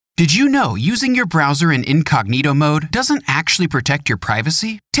Did you know using your browser in incognito mode doesn't actually protect your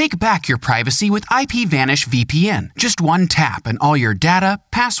privacy? Take back your privacy with IPVanish VPN. Just one tap and all your data,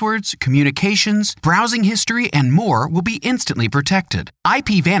 passwords, communications, browsing history, and more will be instantly protected.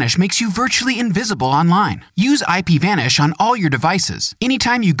 IPVanish makes you virtually invisible online. Use IPVanish on all your devices,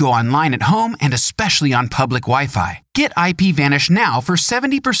 anytime you go online at home and especially on public Wi-Fi. Get IPVanish now for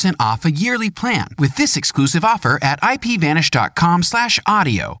 70% off a yearly plan with this exclusive offer at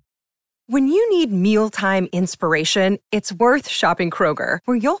ipvanish.com/audio. When you need mealtime inspiration, it's worth shopping Kroger,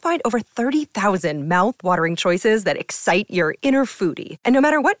 where you'll find over 30,000 mouth-watering choices that excite your inner foodie. And no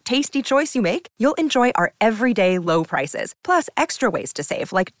matter what tasty choice you make, you'll enjoy our everyday low prices, plus extra ways to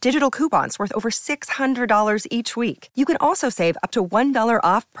save, like digital coupons worth over $600 each week. You can also save up to $1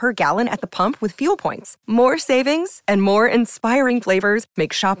 off per gallon at the pump with fuel points. More savings and more inspiring flavors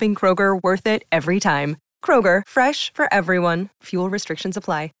make shopping Kroger worth it every time. Kroger, fresh for everyone. Fuel restrictions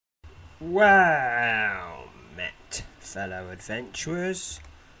apply. Well met, fellow adventurers.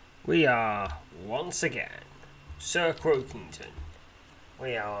 We are once again Sir Croakington.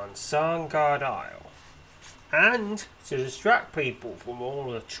 We are on Sarngard Isle. And to distract people from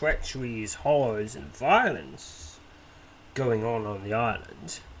all the treacheries, horrors and violence going on the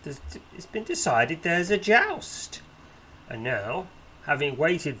island, it's been decided there's a joust. And now, having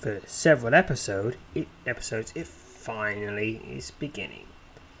waited for several episodes, it finally is beginning.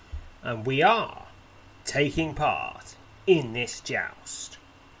 And we are taking part in this joust.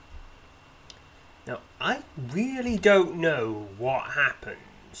 Now, I really don't know what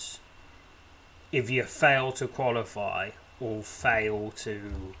happens if you fail to qualify or fail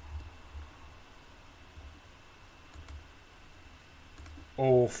to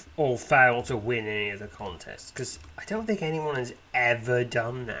fail to win any of the contests, because I don't think anyone has ever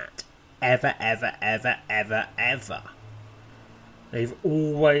done that. Ever. They've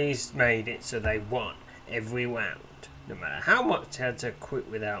always made it so they won every round, no matter how much they had to quit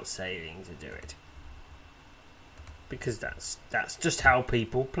without saving to do it. Because that's just how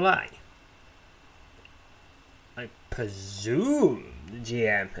people play. I presume the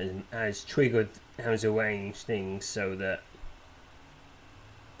GM has arranged things so that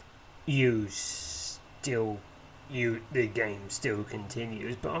the game still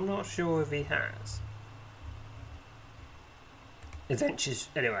continues, but I'm not sure if he has. Adventures.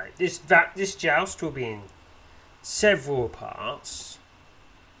 Anyway, this joust will be in several parts.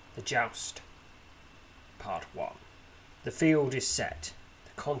 The joust, part 1. The field is set.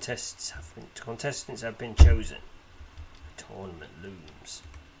 The contestants have been chosen. The tournament looms.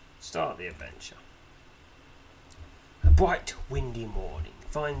 Start the adventure. A bright, windy morning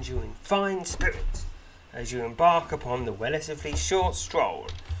finds you in fine spirits as you embark upon the relatively short stroll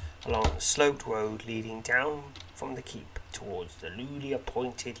along the sloped road leading down from the keep towards the newly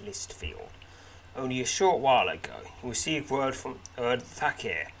appointed list field. Only a short while ago, you received word from Erd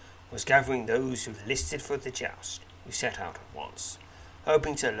Fakir was gathering those who listed for the joust. You set out at once,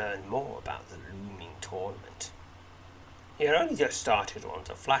 hoping to learn more about the looming tournament. He had only just started on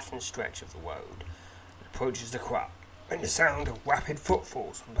the flattened stretch of the road that approaches the crowd when the sound of rapid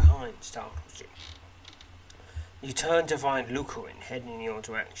footfalls from behind startles you. You turn to find Lucarin heading in your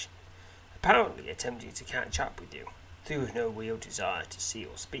direction, apparently attempting to catch up with you, though with no real desire to see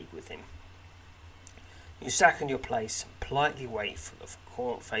or speak with him. You sack in your place and politely wait for the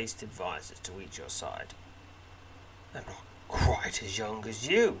gaunt-faced advisors to reach your side. "I'm not quite as young as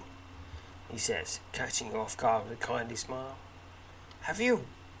you," he says, catching you off guard with a kindly smile. "Have you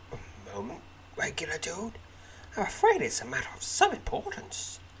a moment, regular dude? I'm afraid it's a matter of some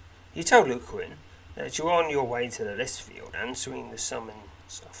importance." You tell Lucarin that you're on your way to the list field, answering the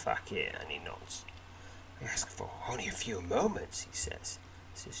summons of Fakir, and he nods. "I ask for only a few moments," he says.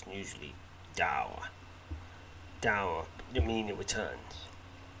 This is usually dour, demeanor returns.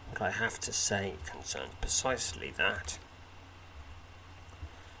 What I have to say concerns precisely that.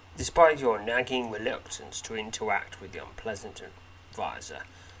 Despite your nagging reluctance to interact with the unpleasant advisor,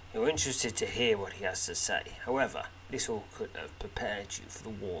 you're interested to hear what he has to say. However, little could have prepared you for the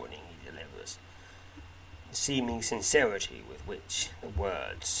warning he delivers. The seeming sincerity with which the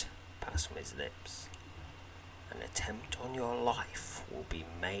words pass from his lips. "An attempt on your life will be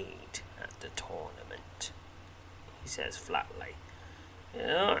made at the tournament," he says flatly.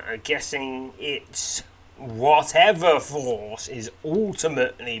 I'm guessing it's whatever force is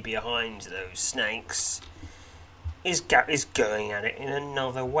ultimately behind those snakes is going at it in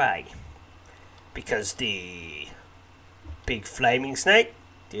another way. Because the big flaming snake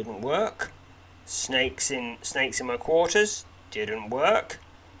didn't work. Snakes in my quarters didn't work.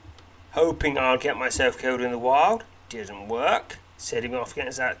 Hoping I'll get myself killed in the wild didn't work. Set him off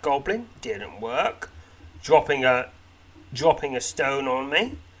against that goblin. Didn't work. Dropping a stone on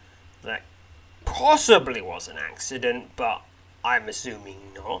me. That possibly was an accident, but I'm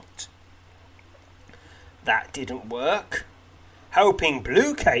assuming not. That didn't work. Hoping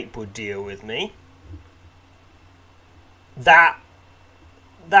Blue Cape would deal with me. That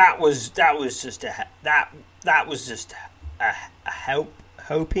was just a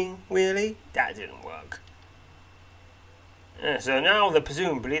hoping, really. That didn't work. So now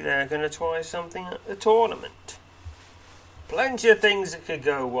presumably they're going to try something at the tournament. Plenty of things that could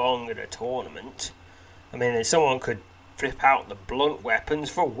go wrong at a tournament. I mean, someone could flip out the blunt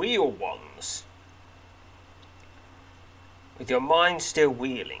weapons for wheel ones. With your mind still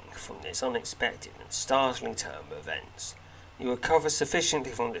reeling from this unexpected and startling turn of events, you recover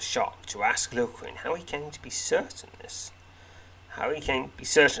sufficiently from the shock to ask Lucarin how he came to be certain of this, how he came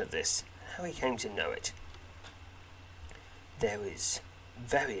to know it. There is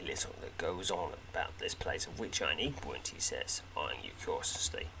very little that goes on about this place of which I'm ignorant, he says, eyeing you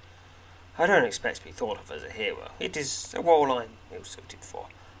curiously. I don't expect to be thought of as a hero. It is a role I'm ill-suited for.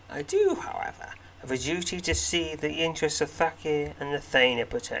 I do, however, have a duty to see the interests of Thakir and the Thane are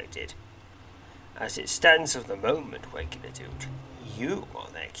protected. As it stands of the moment, regular dude, you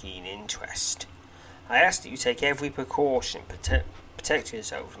are their keen interest. I ask that you take every precaution, protect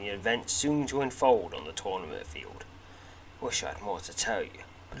yourself from the events soon to unfold on the tournament field. Wish I had more to tell you,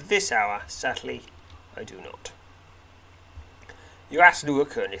 but at this hour, sadly, I do not. You ask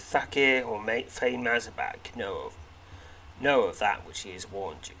Lucarin if Thakir or Thane Mazabak know of that which he has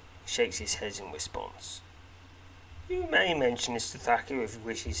warned you. He shakes his head in response. You may mention this to Thakir if you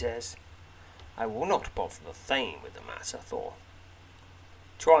wish, he says. I will not bother the Thane with the matter, Thor.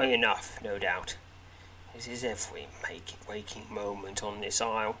 Trying enough, no doubt. It is every waking moment on this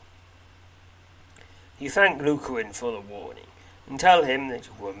isle. You thank Lucarin for the warning, and tell him that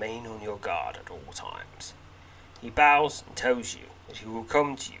you will remain on your guard at all times. He bows and tells you that he will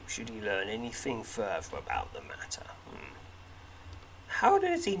come to you should he learn anything further about the matter. How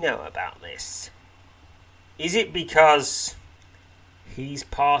does he know about this? Is it because he's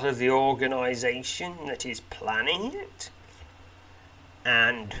part of the organisation that is planning it?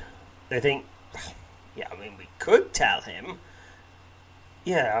 And they think, we could tell him.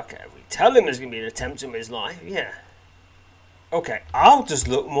 Yeah, okay, we tell him there's going to be an attempt on his life, yeah. Okay, I'll just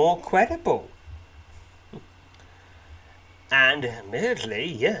look more credible. And admittedly,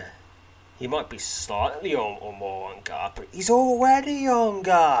 yeah, he might be slightly or more on guard, but he's already on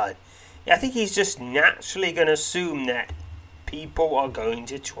guard. I think he's just naturally going to assume that people are going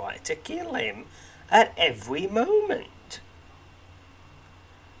to try to kill him at every moment.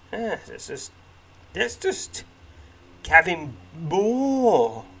 Yeah, let's just have him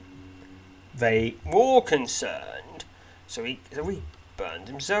more concerned, so he burned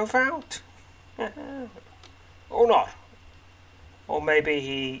himself out, or not, or maybe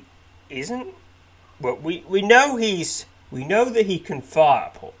he isn't. Well, we know that he can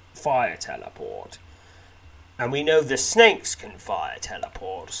fire teleport, and we know the snakes can fire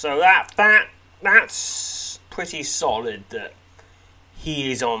teleport. So that's pretty solid that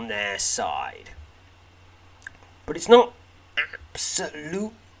he is on their side. But it's not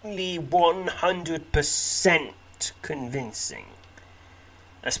absolutely 100% convincing.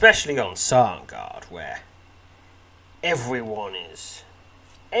 Especially on Sarngard, where everyone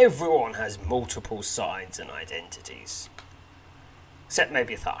has multiple sides and identities. Except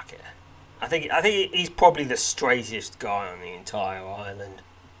maybe Thakir. I think he's probably the straightest guy on the entire island.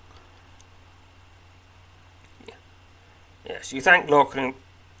 Yeah. Yes, you thank Lucarin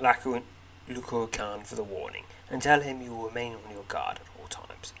for the warning, and tell him you will remain on your guard at all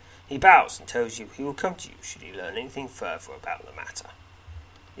times. He bows and tells you he will come to you should he learn anything further about the matter.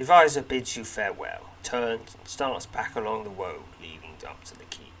 The advisor bids you farewell, turns and starts back along the road leading up to the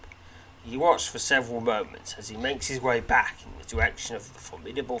keep. You watch for several moments as he makes his way back in the direction of the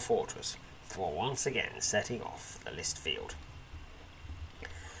formidable fortress, before once again setting off the list field.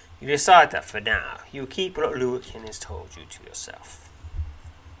 You decide that for now you will keep what Lucarin has told you to yourself.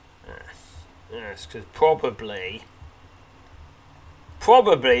 Yes, because probably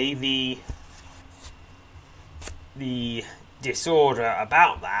the disorder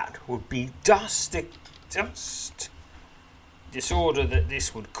about that would be dust disorder that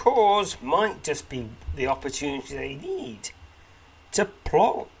this would cause might just be the opportunity they need to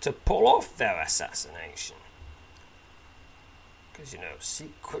pull off their assassination. Because,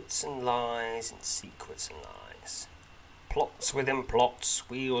 secrets and lies and secrets and lies. Plots within plots,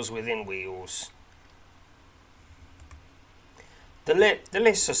 wheels within wheels. The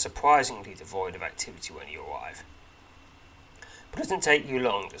lists are surprisingly devoid of activity when you arrive. It doesn't take you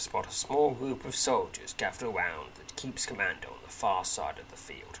long to spot a small group of soldiers gathered around that keeps commando on the far side of the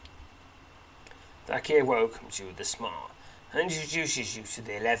field. Thakir welcomes you with a smile and introduces you to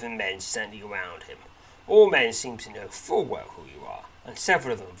the 11 men standing around him. All men seem to know full well who you are, and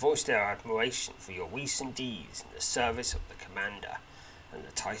several of them voice their admiration for your recent deeds in the service of the commander and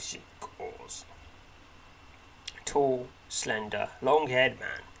the Taishik cause. Tall, slender, long-haired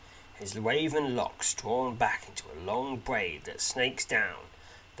man, his raven locks drawn back into a long braid that snakes down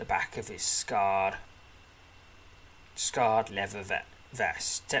the back of his scarred leather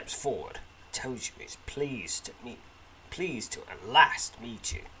vest, steps forward and tells you he's pleased to at last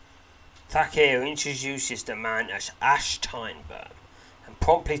meet you. Thakir introduces the man as Ash Tyneburn and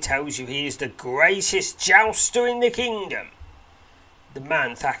promptly tells you he is the greatest jouster in the kingdom. The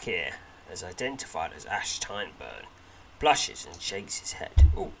man Thakir, as identified as Ash Tyneburn, blushes and shakes his head.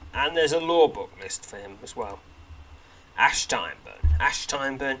 Ooh, and there's a law book list for him as well. Ash Tyneburn. Ash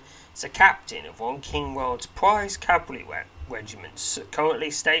Tyneburn is a captain of one King World's prize cavalry regiment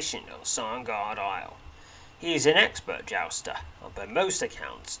currently stationed on Sarngard Isle. He is an expert jouster, and by most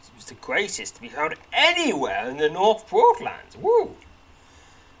accounts he is the greatest to be found anywhere in the North Broadlands. Woo!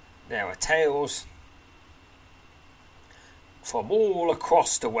 There are tales from all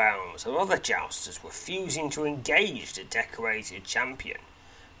across the realms of other jousters refusing to engage the decorated champion,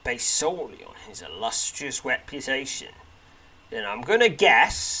 based solely on his illustrious reputation. Then I'm going to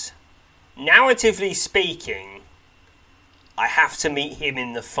guess, narratively speaking, I have to meet him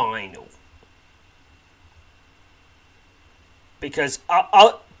in the final. Because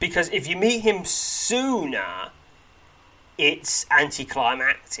if you meet him sooner, it's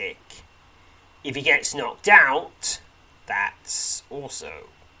anticlimactic. If he gets knocked out, that's also,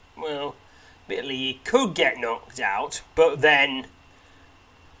 well, admittedly he could get knocked out, but then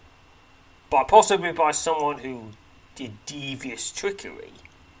possibly by someone who did devious trickery,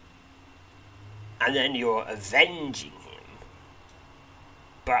 and then you're avenging him.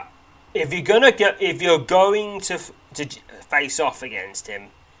 But if you're going to face off against him,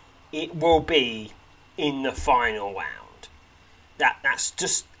 it will be in the final round. That's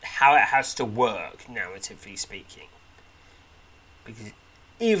just how it has to work, narratively speaking. Because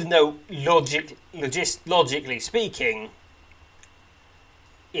even though logically speaking,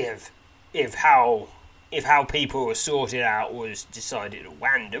 if how people were sorted out was decided at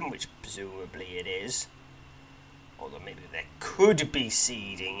random, which presumably it is, although maybe there could be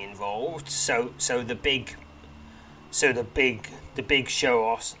seeding involved, so the big show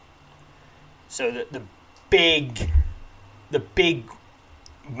off, so that the big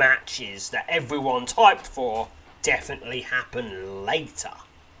matches that everyone typed for definitely happen later.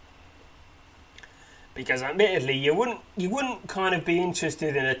 Because admittedly you wouldn't kind of be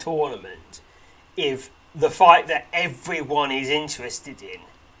interested in a tournament if the fight that everyone is interested in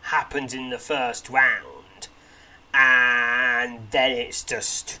happens in the first round and then it's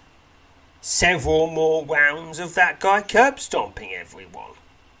just several more rounds of that guy curb stomping everyone.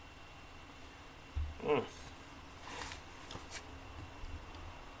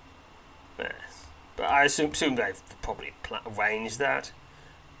 But I assume they've probably arranged that.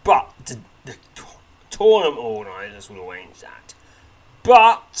 But the tournament organisers will arrange that.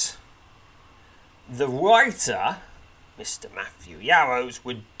 But the writer, Mr. Matthew Yarrows,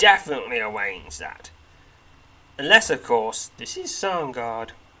 would definitely arrange that. Unless, of course, this is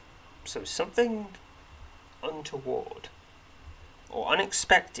Sarngard, so something untoward or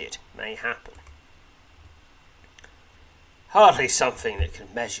unexpected may happen. Hardly something that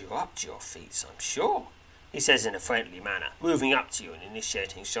can measure up to your feats, I'm sure, he says in a friendly manner, moving up to you and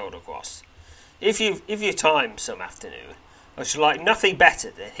initiating shoulder cross. If you've time some afternoon, I should like nothing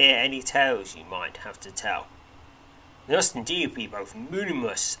better than hear any tales you might have to tell. It must indeed be both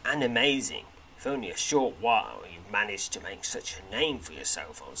numerous and amazing, if only a short while you've managed to make such a name for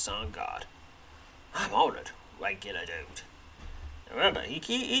yourself on Sarngard. I'm honoured, regular dude. Remember,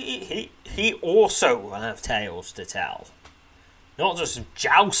 he also will have tales to tell. Not just of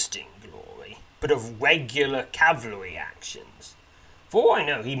jousting glory, but of regular cavalry actions. For all I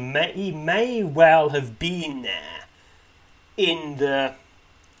know, he may well have been there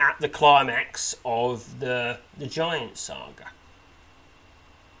at the climax of the Giant Saga,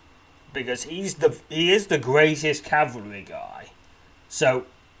 because he is the greatest cavalry guy. So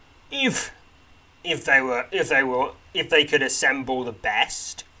if they could assemble the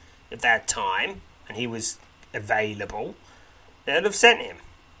best, if they had time and he was available, they'd have sent him,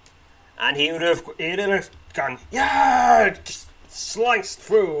 and he'd have gone, yeah, just sliced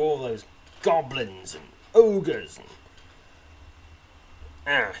through all those goblins and ogres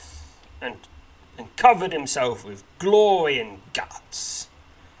and and covered himself with glory and guts.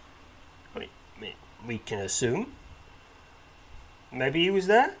 We can assume. Maybe he was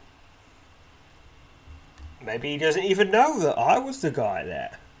there. Maybe he doesn't even know that I was the guy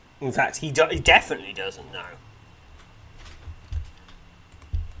there. In fact, he definitely doesn't know.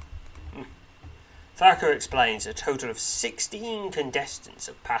 Thacker explains a total of 16 contestants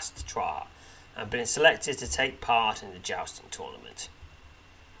have passed the trial and been selected to take part in the jousting tournament.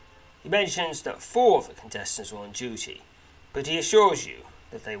 He mentions that 4 of the contestants were on duty, but he assures you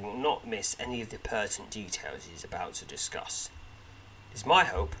that they will not miss any of the pertinent details he is about to discuss. It is my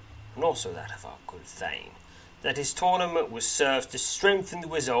hope, and also that of our good Thane, that his tournament will serve to strengthen the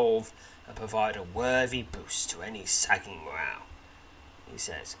resolve and provide a worthy boost to any sagging morale, he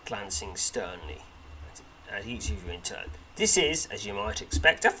says, glancing sternly at each of you in turn. This is, as you might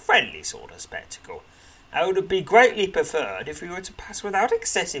expect, a friendly sort of spectacle. It would be greatly preferred if we were to pass without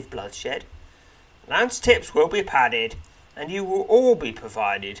excessive bloodshed. Lance tips will be padded, and you will all be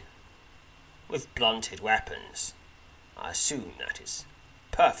provided with blunted weapons. I assume that is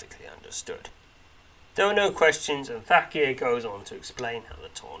perfectly understood. There are no questions, and Thacker goes on to explain how the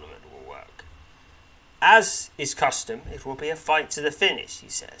tournament will work. As is custom, it will be a fight to the finish, he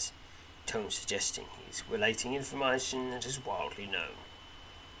says, tone suggesting he's relating information that is widely known.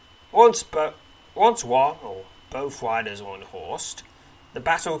 Once one or both riders are unhorsed, the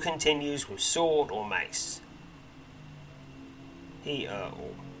battle continues with sword or mace. He or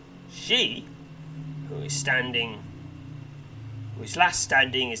she, who is last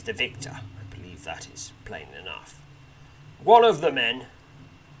standing, is the victor. I believe that is plain enough. One of the men,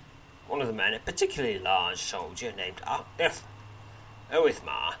 a particularly large soldier named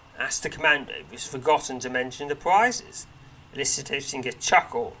Oithmar, asked the commander if he's forgotten to mention the prizes, eliciting a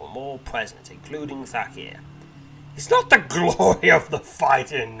chuckle from all present, including Thacker. Is not the glory of the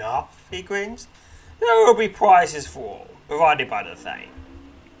fight enough? He grins. There will be prizes for all, provided by the Thane.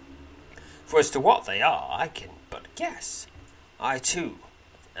 For as to what they are, I can but guess. I too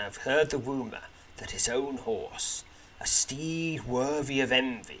have heard the rumour that his own horse, a steed worthy of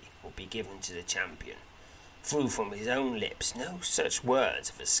envy, will be given to the champion. Though from his own lips no such words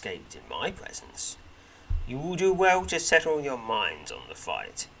have escaped in my presence. You will do well to settle your minds on the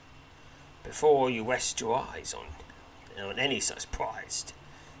fight before you rest your eyes on any such prize.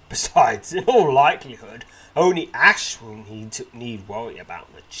 Besides, in all likelihood, only Ash will need worry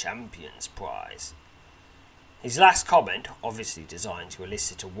about the champion's prize. His last comment, obviously designed to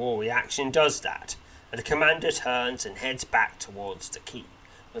elicit a war reaction, does that, and the commander turns and heads back towards the keep,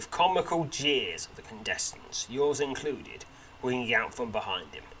 with comical jeers of the contestants, yours included, ringing out from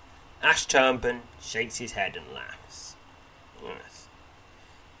behind him. Ash Turnbull shakes his head and laughs. Yes.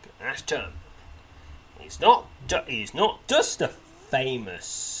 Ash Turnbull. He's not just a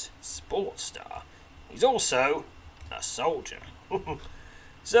famous sports star. He's also a soldier.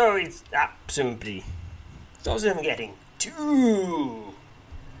 So he's absolutely doesn't getting too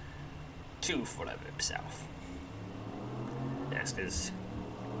full of himself. That's because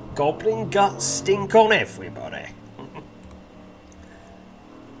goblin guts stink on everybody.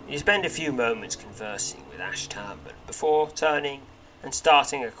 You spend a few moments conversing with Ash Turnbull before turning and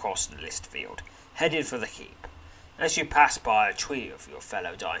starting across the list field, headed for the keep. As you pass by a trio of your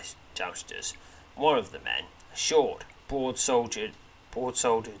fellow jousters, one of the men, a short, broad-shouldered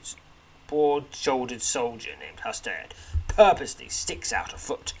soldier named Husted, purposely sticks out a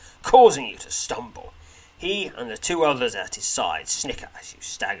foot, causing you to stumble. He and the 2 others at his side snicker as you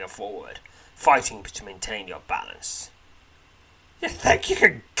stagger forward, fighting to maintain your balance. You think you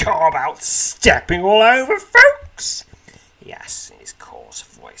can go about stepping all over folks? He asks in his coarse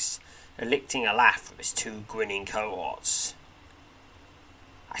voice, elicting a laugh from his 2 grinning cohorts.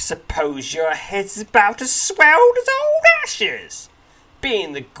 I suppose your head's about as swelled as old Ash's,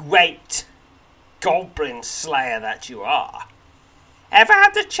 being the great goblin slayer that you are. Ever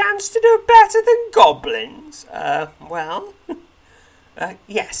had the chance to do better than goblins?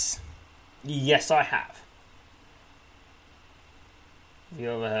 Yes. Yes, I have. Have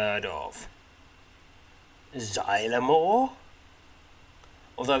you ever heard of Xylamore?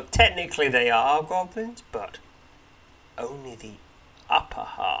 Although technically they are goblins, but only the upper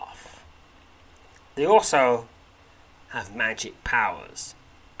half. They also have magic powers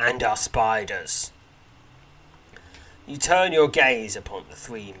and are spiders. You turn your gaze upon the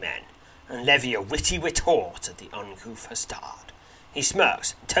 3 men and levy a witty retort at the uncouth Hustad. He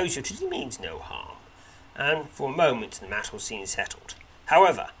smirks and tells you that he means no harm, and for a moment the matter seems settled.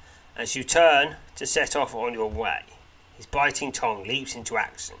 However, as you turn to set off on your way, his biting tongue leaps into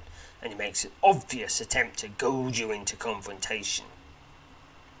action, and he makes an obvious attempt to goad you into confrontation.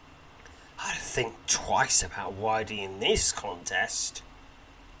 I'd think twice about widening this contest.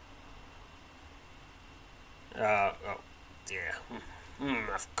 Oh dear.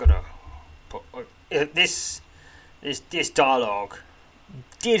 I've got to put this dialogue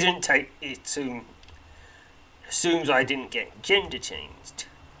didn't take it soon. Assumes I didn't get gender changed.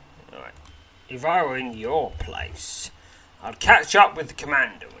 Alright. If I were in your place, I'd catch up with the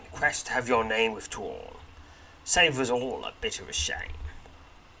commander and request to have your name withdrawn. Save us all a bit of a shame.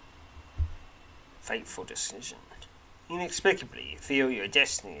 Fateful decision. Inexplicably, you feel your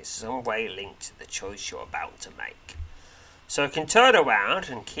destiny is some way linked to the choice you're about to make. So I can turn around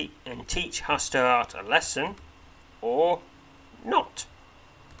and teach Hastert a lesson, or not.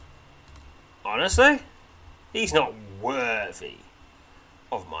 Honestly, he's not worthy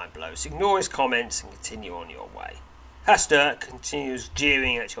of my blows. Ignore his comments and continue on your way. Hastert continues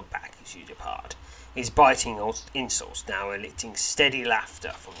jeering at your back as you depart. His biting insults now eliciting steady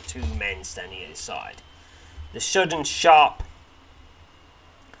laughter from the two men standing at his side. The sudden sharp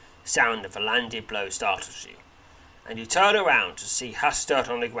sound of a landed blow startles you, and you turn around to see Hastert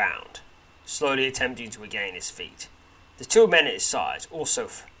on the ground, slowly attempting to regain his feet. The two men at his side, also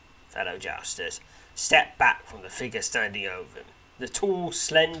fellow jousters, step back from the figure standing over him. The tall,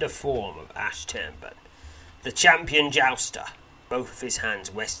 slender form of Ash Turnbull, the champion jouster, both of his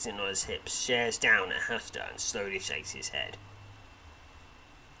hands resting on his hips, stares down at Hastert and slowly shakes his head.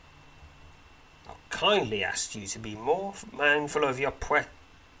 I'll kindly ask you to be more mindful of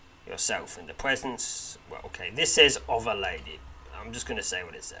yourself in the presence. Well, okay, this says of a lady. I'm just going to say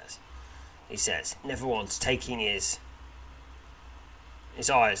what it says. He says, never once taking his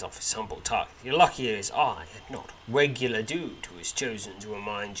eyes off his humble target. You're lucky his eye and not regular dude who is chosen to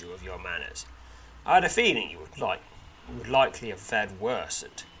remind you of your manners. I had a feeling you would likely have fared worse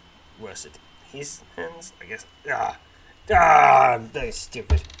at his hands, I guess. They're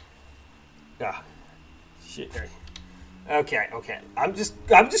stupid. Shit. Okay. I'm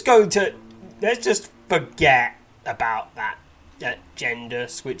just going to let's just forget about that gender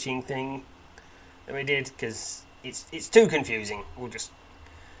switching thing that we did, because it's too confusing. We'll just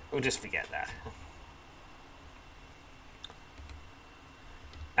forget that.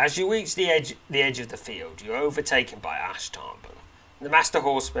 As you reach the edge of the field, you're overtaken by Ash Turnbull. The master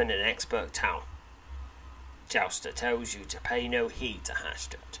horseman and expert town jouster tells you to pay no heed to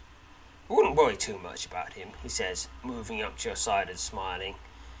Hastert. I wouldn't worry too much about him, he says, moving up to your side and smiling.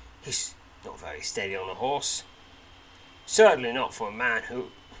 He's not very steady on a horse. Certainly not for a man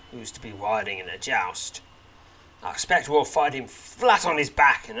who's to be riding in a joust. I expect we'll find him flat on his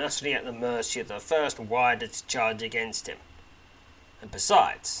back and utterly at the mercy of the first rider to charge against him. And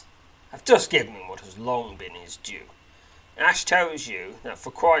besides, I've just given him what has long been his due. Ash tells you that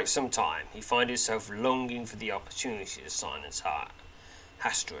for quite some time he finds himself longing for the opportunity to silence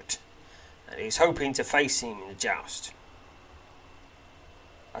Hastert, and he's hoping to face him in the joust.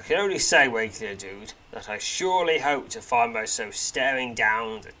 I can only say, regular dude, that I surely hope to find myself staring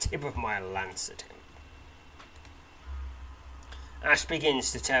down the tip of my lance at him. Ash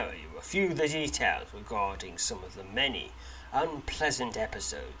begins to tell you a few of the details regarding some of the many unpleasant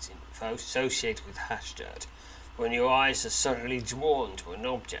episodes associated with Hastert, when your eyes are suddenly drawn to an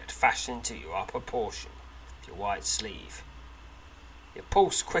object fastened to your upper portion of your white sleeve. Your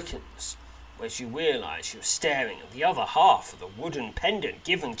pulse quickens as you realise you're staring at the other half of the wooden pendant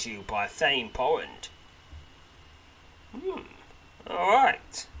given to you by Thane Porrand.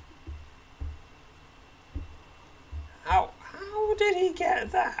 Alright. How did he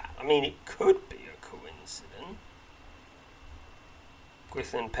get that? I mean, it could be a coincidence.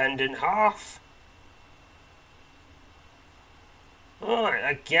 Gwithan pendant half. Alright,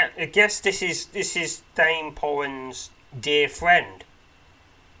 I guess this is Thane Porrand's dear friend.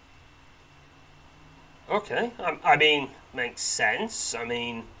 Okay, I mean, makes sense. I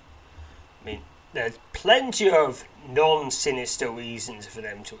mean, there's plenty of non-sinister reasons for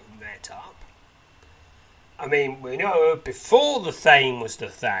them to have met up. I mean, we know before the Thane was the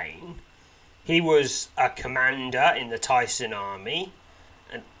Thane, he was a commander in the Tyson army,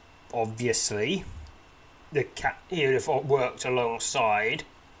 and obviously, he would have worked alongside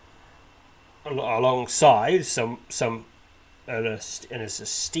some an as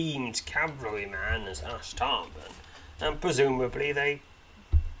esteemed cavalryman as Ash Turnbull, and presumably they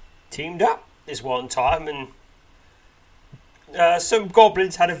teamed up this one time, and some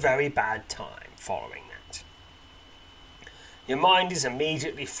goblins had a very bad time following that. Your mind is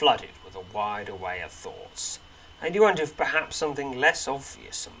immediately flooded with a wide array of thoughts, and you wonder if perhaps something less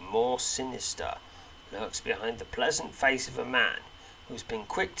obvious and more sinister lurks behind the pleasant face of a man who's been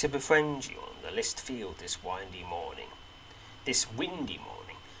quick to befriend you on the list field this windy morning,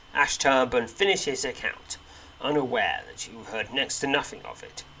 Ashturban finishes his account, unaware that you heard next to nothing of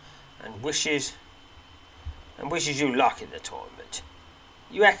it, and wishes you luck in the tournament.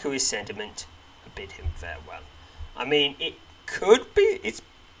 You echo his sentiment and bid him farewell. I mean, it could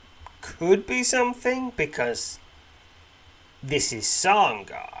be something, because this is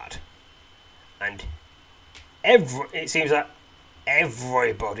Sarngard, and it seems like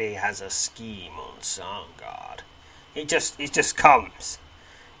everybody has a scheme on Sarngard. It just comes.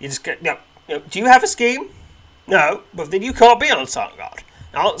 You just go, no, do you have a scheme? No, but then you can't be on Sarngard.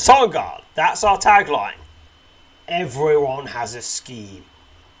 Now, Sarngard, that's our tagline. Everyone has a scheme.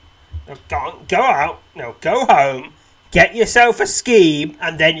 Now, go out, go home, get yourself a scheme,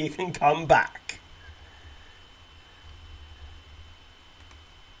 and then you can come back.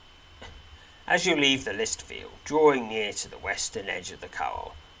 As you leave the list field, drawing near to the western edge of the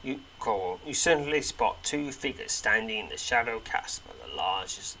coral, you suddenly spot two figures standing in the shadow cast by the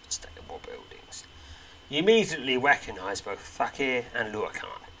largest of the stable buildings. You immediately recognise both Fakir and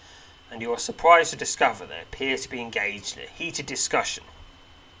Lurkan, and you are surprised to discover they appear to be engaged in a heated discussion.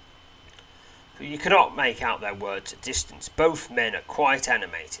 But you cannot make out their words at distance. Both men are quite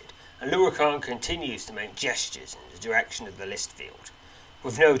animated, and Lurkan continues to make gestures in the direction of the list field.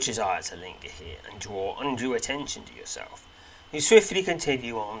 With no desire to linger here and draw undue attention to yourself, you swiftly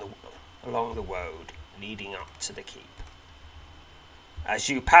continue along the road leading up to the keep. As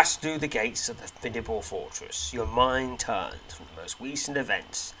you pass through the gates of the formidable fortress, your mind turns from the most recent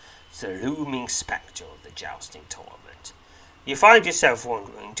events to the looming spectre of the jousting tournament. You find yourself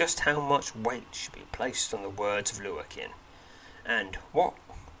wondering just how much weight should be placed on the words of Lurkin, and what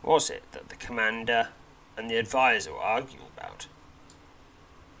was it that the commander and the advisor were arguing about.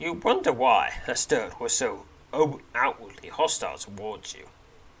 You wonder why Hastert was so outwardly hostile towards you.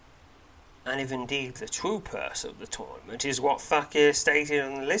 And if indeed the true purpose of the tournament is what Fakir stated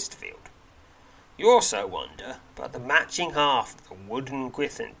on the list field. You also wonder about the matching half of the wooden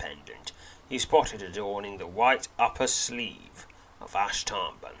Gwithin pendant you spotted adorning the white upper sleeve of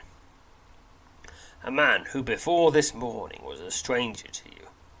Ashturban, a man who before this morning was a stranger to you,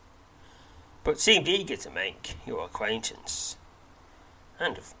 but seemed eager to make your acquaintance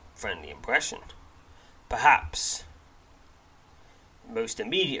and a friendly impression. Perhaps the most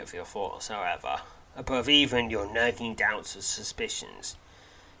immediate of your thoughts, however, above even your nagging doubts and suspicions,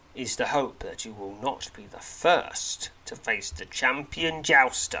 is the hope that you will not be the first to face the champion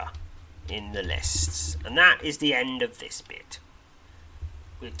jouster in the lists. And that is the end of this bit,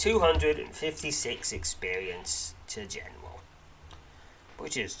 with 256 experience to general,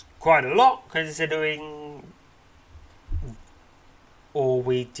 which is quite a lot considering all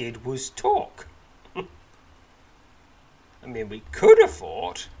we did was talk. I mean, we could have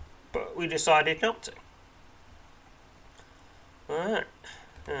fought, but we decided not to. Alright.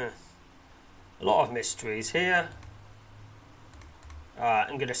 A lot of mysteries here.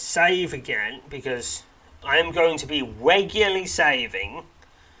 I'm going to save again, because I am going to be regularly saving,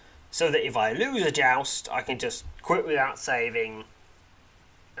 so that if I lose a joust, I can just quit without saving,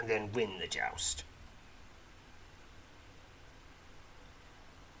 and then win the joust.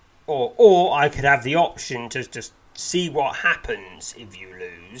 Or I could have the option to just see what happens if you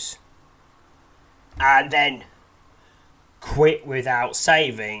lose, and then quit without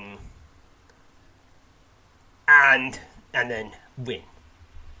saving, and then win.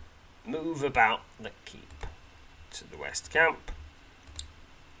 Move about the keep to the west camp.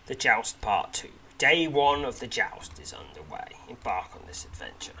 The joust part 2. Day 1 of the joust is underway. Embark on this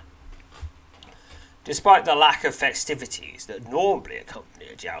adventure. Despite the lack of festivities that normally accompany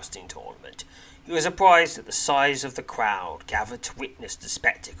a jousting tournament, you are surprised at the size of the crowd gathered to witness the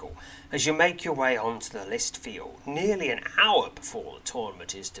spectacle as you make your way onto the list field nearly an hour before the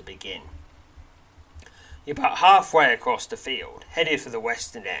tournament is to begin. You're about halfway across the field, headed for the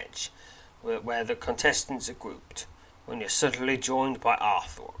western edge, where the contestants are grouped, when you're suddenly joined by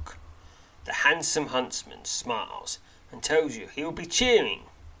Arthurk. The handsome huntsman smiles and tells you he will be cheering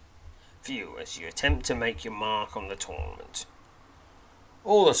for you as you attempt to make your mark on the tournament.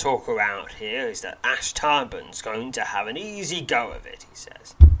 All the talk around here is that Ashturban's going to have an easy go of it, he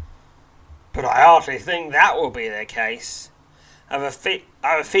says. But I hardly think that will be the case. I have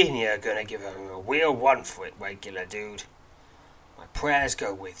a feeling you're going to give him a real one for it, regular dude. My prayers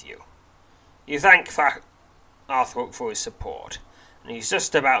go with you. You thank Arthurk for his support, and he's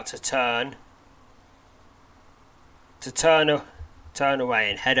just about to turn away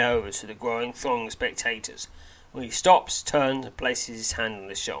and head over to the growing throng of spectators, when he stops, turns, and places his hand on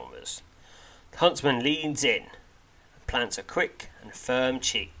his shoulders. The huntsman leans in and plants a quick and firm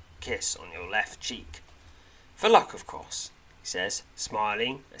kiss on your left cheek. For luck, of course. he says,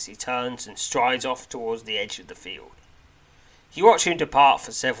 smiling as he turns and strides off towards the edge of the field. You watch him depart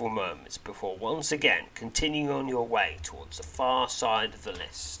for several moments before once again continuing on your way towards the far side of the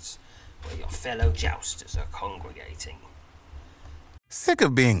lists, where your fellow jousters are congregating. Sick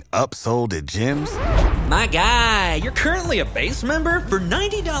of being upsold at gyms? My guy, you're currently a base member? For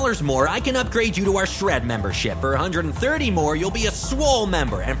 $90 more, I can upgrade you to our Shred membership. For $130 more, you'll be a Swole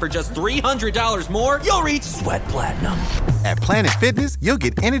member. And for just $300 more, you'll reach Sweat Platinum. At Planet Fitness, you'll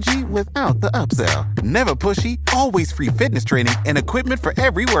get energy without the upsell. Never pushy, always free fitness training and equipment for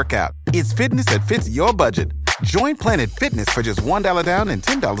every workout. It's fitness that fits your budget. Join Planet Fitness for just $1 down and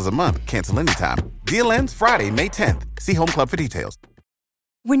 $10 a month. Cancel anytime. Deal ends Friday, May 10th. See Home Club for details.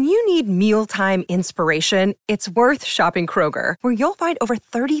 When you need mealtime inspiration, it's worth shopping Kroger, where you'll find over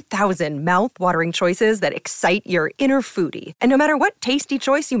 30,000 mouth-watering choices that excite your inner foodie. And no matter what tasty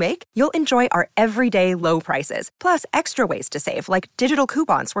choice you make, you'll enjoy our everyday low prices, plus extra ways to save, like digital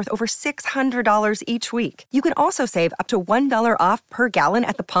coupons worth over $600 each week. You can also save up to $1 off per gallon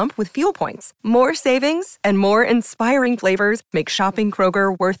at the pump with fuel points. More savings and more inspiring flavors make shopping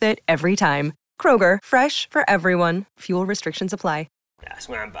Kroger worth it every time. Kroger, fresh for everyone. Fuel restrictions apply. Yes,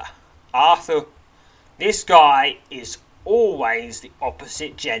 remember, Arthur, this guy is always the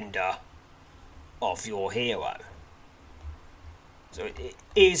opposite gender of your hero. So it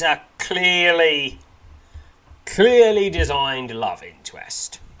is a clearly designed love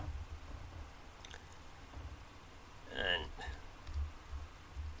interest.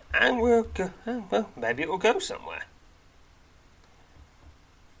 And we'll go, well, maybe it will go somewhere.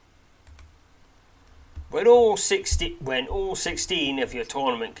 When all 16 of your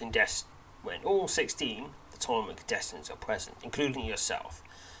tournament contestants are present, including yourself,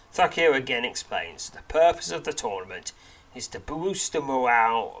 Thakir again explains the purpose of the tournament is to boost the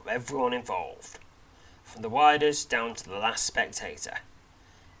morale of everyone involved, from the riders down to the last spectator.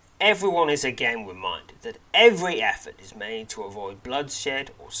 Everyone is again reminded that every effort is made to avoid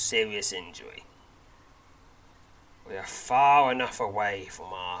bloodshed or serious injury. We are far enough away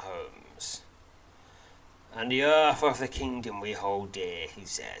from our homes, and the earth of the kingdom we hold dear, he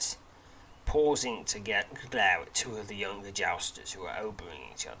says, pausing to glare at two of the younger jousters who are elbowing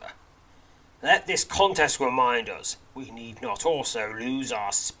each other. Let this contest remind us we need not also lose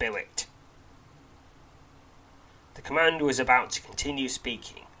our spirit. The commander was about to continue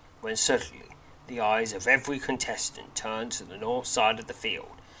speaking when suddenly the eyes of every contestant turned to the north side of the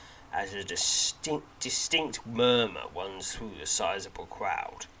field as a distinct murmur runs through the sizable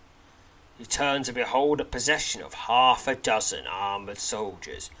crowd. You turn to behold a procession of half a dozen armoured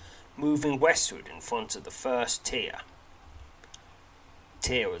soldiers moving westward in front of the first tier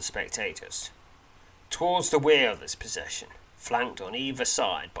of spectators. Towards the rear of this procession, flanked on either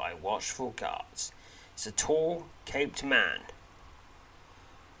side by watchful guards, is a tall, caped man.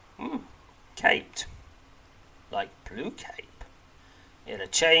 Caped. Like blue cape. In a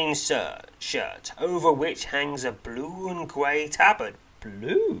chain shirt, over which hangs a blue and grey tabard.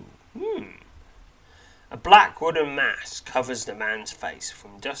 Blue? A black wooden mask covers the man's face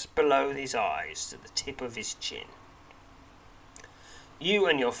from just below his eyes to the tip of his chin. You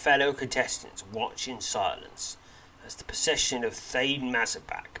and your fellow contestants watch in silence as the procession of Thane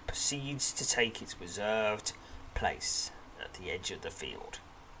Mazabak proceeds to take its reserved place at the edge of the field.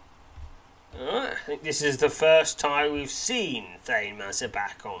 I think this is the first time we've seen Thane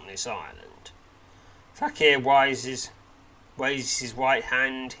Mazabak on this island. Fakir raises his right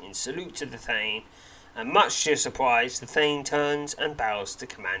hand in salute to the Thane, and much to your surprise, the Thane turns and bows to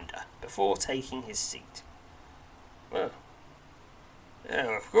Commander before taking his seat. Well,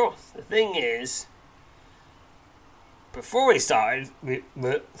 of course, the thing is, before he started,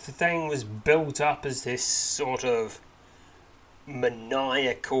 the Thane was built up as this sort of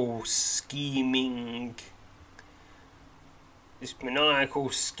maniacal scheming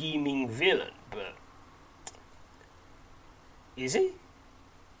villain, but is he?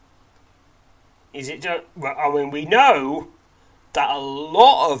 Is it just... Well, I mean, we know that a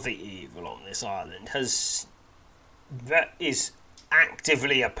lot of the evil on this island is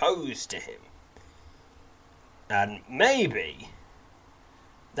actively opposed to him. And maybe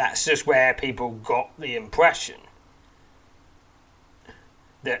that's just where people got the impression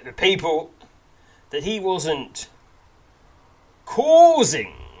that that he wasn't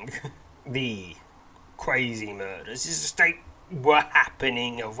causing the crazy murders, it's just they were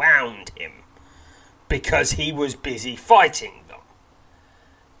happening around him because he was busy fighting them,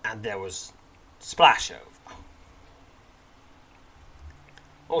 and there was splash over,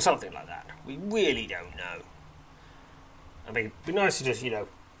 or something like that. We really don't know. I mean, it'd be nice to just,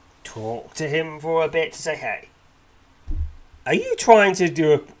 talk to him for a bit to say, hey, Are you trying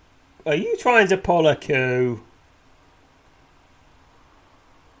to pull a coup?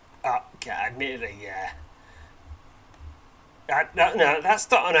 Okay, admittedly, yeah. No, that's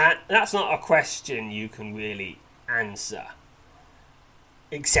not a question you can really answer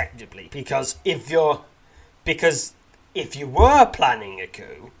acceptably, because if you were planning a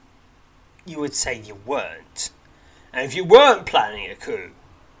coup, you would say you weren't, and if you weren't planning a coup,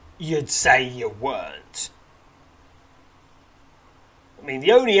 you'd say you weren't. I mean,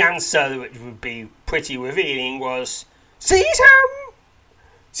 the only answer which would be pretty revealing was, seize him!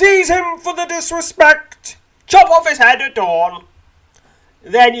 Seize him for the disrespect! Chop off his head at dawn!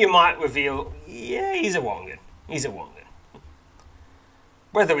 Then you might reveal, yeah, he's a Wongan. He's a Wongan.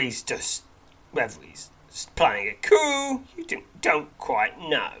 Whether he's planning a coup, you don't quite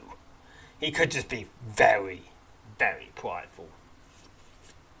know. He could just be very, very prideful.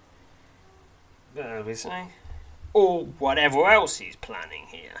 Obviously. Or whatever else he's planning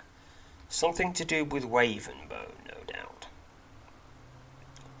here. Something to do with Ravenbone, no doubt.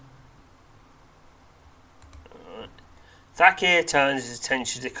 Thakir turns his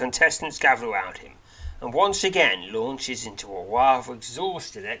attention to the contestants gathered around him, and once again launches into a rather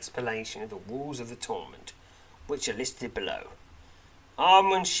exhausted explanation of the rules of the tournament, which are listed below.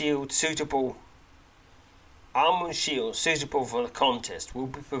 Armour and shields suitable for the contest will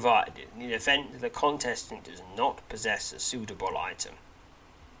be provided in the event that the contestant does not possess a suitable item.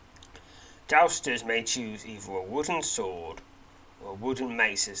 Jousters may choose either a wooden sword or a wooden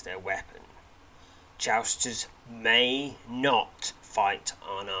mace as their weapon. Jousters may not fight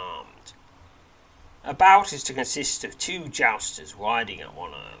unarmed. A bout is to consist of two jousters riding at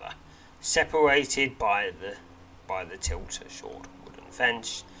one another, separated by the tilt, a short wooden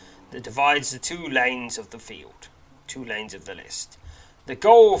fence that divides the two lanes of the field, two lanes of the list. The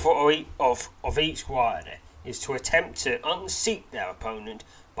goal of each rider is to attempt to unseat their opponent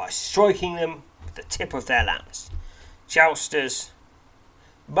by striking them with the tip of their lance. Jousters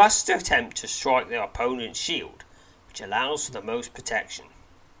must attempt to strike their opponent's shield, which allows for the most protection.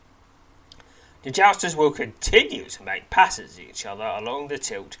 The jousters will continue to make passes at each other along the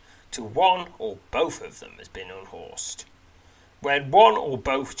tilt till one or both of them has been unhorsed. When one or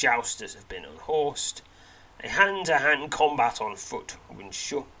both jousters have been unhorsed, a hand-to-hand combat on foot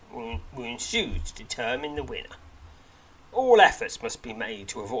will ensue to determine the winner. All efforts must be made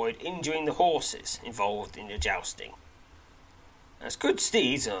to avoid injuring the horses involved in the jousting, as good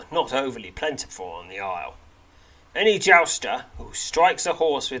steeds are not overly plentiful on the Isle. Any jouster who strikes a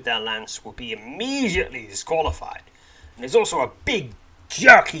horse with their lance will be immediately disqualified, and there's also a big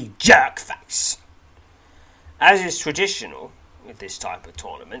jerky jerk face. As is traditional with this type of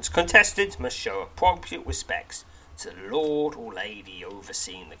tournament, contestants must show appropriate respects to the lord or lady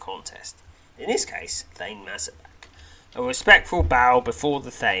overseeing the contest, in this case Thane Mazabak. A respectful bow before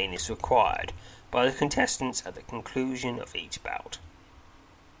the Thane is required by the contestants at the conclusion of each bout.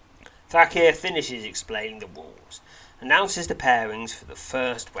 Thakir finishes explaining the rules, announces the pairings for the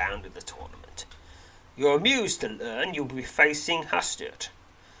first round of the tournament. You're amused to learn you'll be facing Hastert,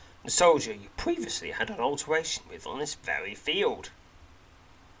 the soldier you previously had an alteration with on this very field.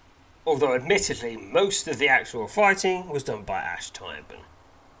 Although admittedly most of the actual fighting was done by Ash Tyburn.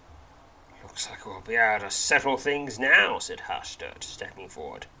 Looks like we'll be able to settle things now, said Hastert, stepping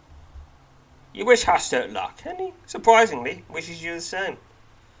forward. You wish Hastert luck, and he, surprisingly, wishes you the same.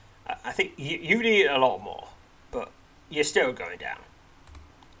 I think you need it a lot more, but you're still going down.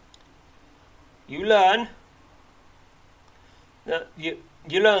 You learn that you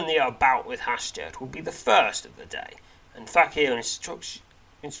learn the bout with Hastert will be the first of the day, and Thakir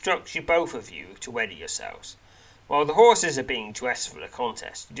instructs you both of you to ready yourselves. While the horses are being dressed for the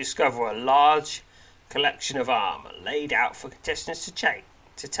contest, you discover a large collection of armour laid out for contestants to take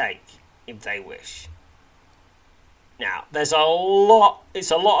if they wish. Now, it's a lot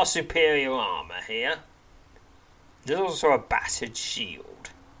of superior armour here. There's also a battered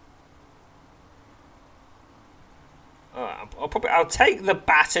shield. I'll take the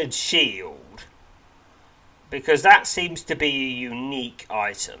battered shield because that seems to be a unique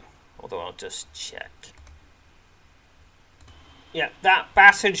item. Although I'll just check. Yeah, that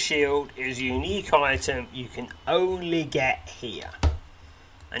battered shield is a unique item you can only get here.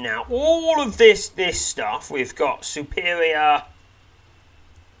 And now all of this stuff, we've got superior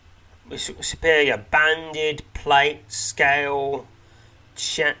banded plate, scale,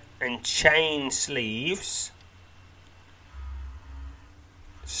 and chain sleeves.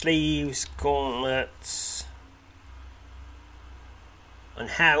 Gauntlets, and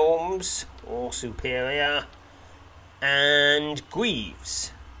helms, all superior, and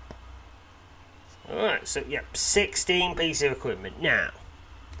greaves. Alright, so 16 pieces of equipment. Now,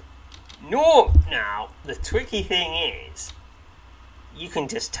 the tricky thing is, you can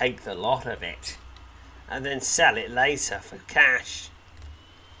just take the lot of it and then sell it later for cash.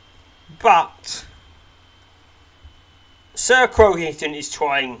 But Sir Crowington is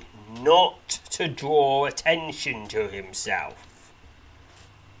trying not to draw attention to himself.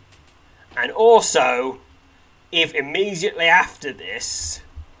 And also, if immediately after this,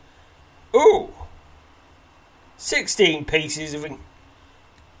 17 pieces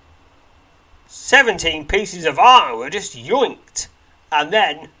of armour were just yoinked, and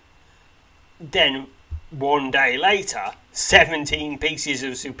then 1 day later, 17 pieces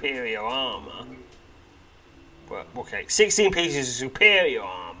of superior armour. Well, okay, 16 pieces of superior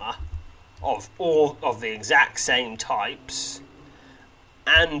armour of all of the exact same types,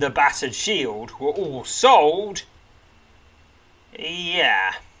 and the battered shield were all sold.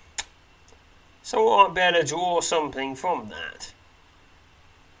 Yeah. So I better draw something from that.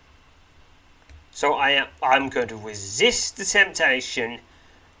 So I'm going to resist the temptation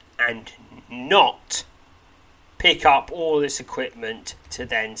and not pick up all this equipment to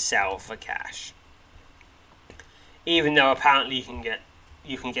then sell for cash. Even though apparently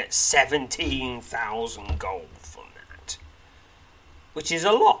you can get 17,000 gold from that, which is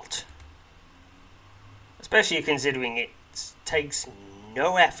a lot, especially considering it takes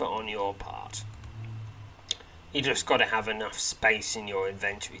no effort on your part. You just got to have enough space in your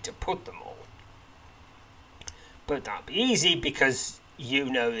inventory to put them all. But that'll be easy because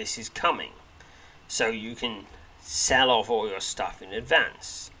you know this is coming, so you can sell off all your stuff in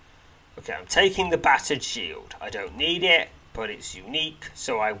advance. Okay, I'm taking the battered shield. I don't need it, but it's unique,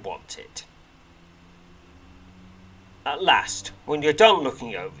 so I want it. At last, when you're done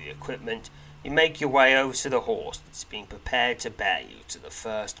looking over the equipment, you make your way over to the horse that's being prepared to bear you to the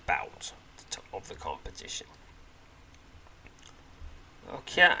first bout of the competition.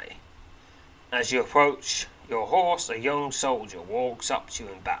 Okay. As you approach your horse, a young soldier walks up to you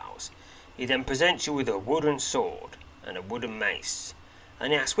and bows. He then presents you with a wooden sword and a wooden mace,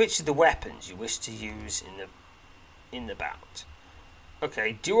 and asks which of the weapons you wish to use in the bout.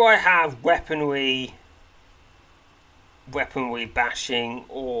 Okay, do I have weaponry bashing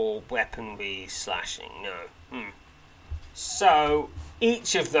or weaponry slashing? No. So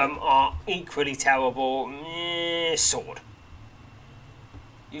each of them are equally terrible. Sword.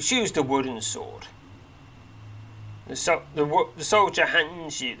 You choose the wooden sword. The soldier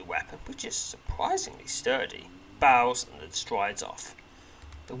hands you the weapon, which is surprisingly sturdy, bows and then strides off.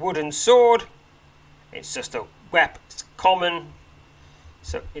 The wooden sword, it's just a weapon. It's common,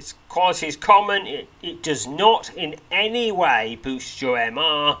 so its quality is common. It does not in any way boost your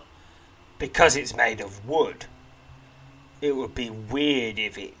MR because it's made of wood. It would be weird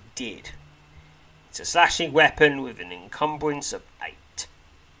if it did. It's a slashing weapon with an encumbrance of 8.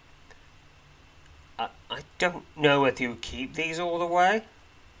 I don't know whether you keep these all the way.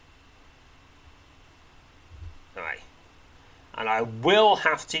 Alright. And I will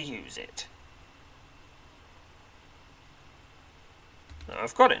have to use it.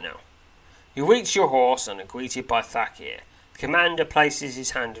 I've got it now. You reach your horse and are greeted by Thakir. The commander places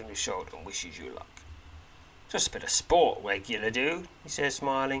his hand on your shoulder and wishes you luck. Just a bit of sport, regular dude, he says,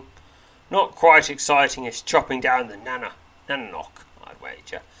 smiling. Not quite exciting as chopping down the Nananok, I'd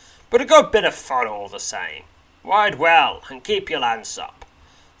wager, but a good bit of fun all the same. Ride well and keep your lance up.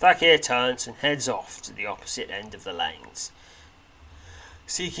 Thakir turns and heads off to the opposite end of the lanes,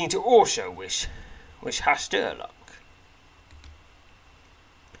 seeking to also wish Hashtir luck.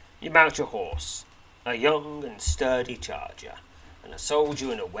 You mount your horse, a young and sturdy charger, and a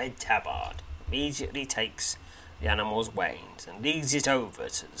soldier in a red tabard immediately takes the animal's reins and leads it over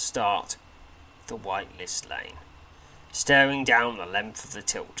to the start of the white list lane, staring down the length of the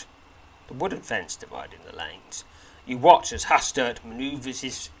tilt, the wooden fence dividing the lanes. You watch as Hastert manoeuvres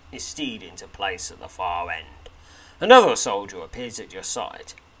his steed into place at the far end. Another soldier appears at your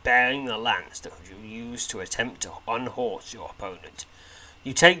side, bearing the lance that you use to attempt to unhorse your opponent.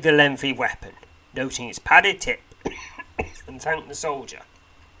 You take the lengthy weapon, noting its padded tip, and thank the soldier,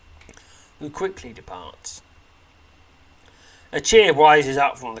 who quickly departs. A cheer rises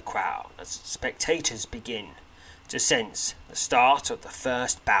up from the crowd as spectators begin to sense the start of the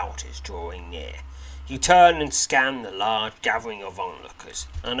first bout is drawing near. You turn and scan the large gathering of onlookers,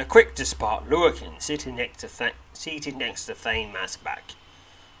 and are quick to spot Lurkin seated next to Thane Masbak.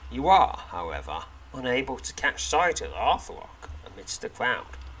 You are, however, unable to catch sight of Arthurok amidst the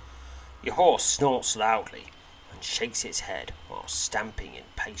crowd. Your horse snorts loudly and shakes its head while stamping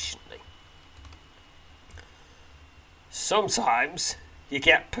impatiently. Sometimes You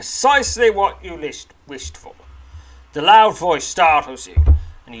get precisely what you wished for. The loud voice startles you,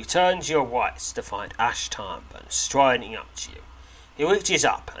 and you turn to your right to find Ash Tarnburn striding up to you. He reaches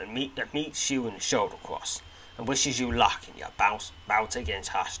up and meets you in the shoulder cross, and wishes you luck in your bout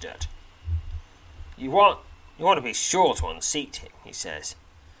against Hashdirt. You want to be sure to unseat him, he says,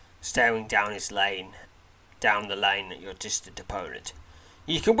 staring down the lane at your distant opponent.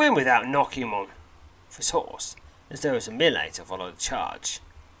 You can win without knocking him off his horse, as there is a melee to follow the charge.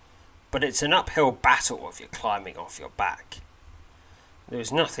 But it's an uphill battle if you're climbing off your back. There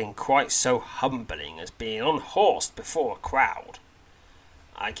is nothing quite so humbling as being unhorsed before a crowd.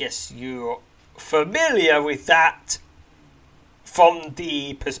 I guess you're familiar with that from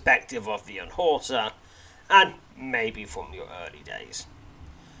the perspective of the unhorser, and maybe from your early days.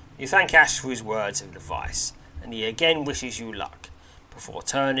 You thank Ash for his words of advice, and he again wishes you luck, before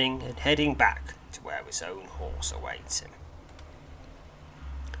turning and heading back to where his own horse awaits him.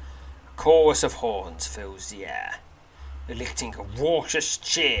 A chorus of horns fills the air, eliciting a raucous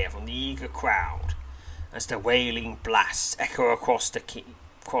cheer from the eager crowd, as the wailing blasts echo across the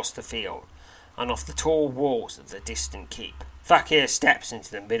field, and off the tall walls of the distant keep. Thakir steps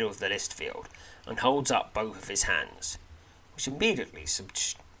into the middle of the list field and holds up both of his hands, which immediately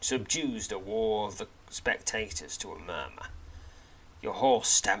subdues the roar of the spectators to a murmur. Your horse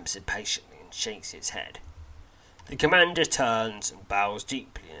stamps impatiently and shakes its head. The commander turns and bows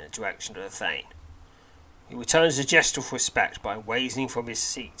deeply in the direction of the Thane. He returns a gesture of respect by raising from his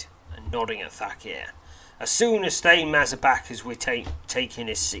seat and nodding at Thakir. As soon as Thane Mazabak has taken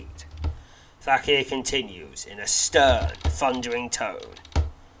his seat, Thakir continues in a stern, thundering tone.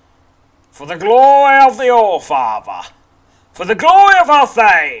 For the glory of the Allfather, for the glory of our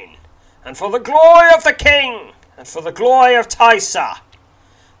Thane, and for the glory of the King, and for the glory of Tysa,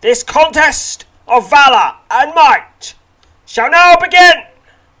 this contest of valour and might shall now begin.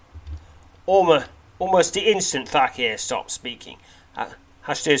 Almost the instant Thakir stops speaking,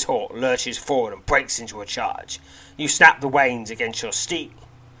 Hashdir's horse lurches forward and breaks into a charge. You snap the reins against your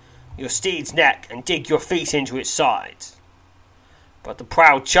steed's neck and dig your feet into its sides. But the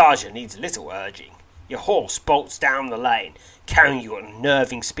proud charger needs little urging. Your horse bolts down the lane, carrying you at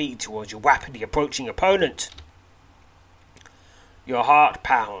unnerving speed towards your rapidly approaching opponent. Your heart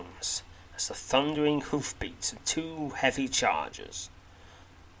pounds as the thundering hoofbeats of two heavy chargers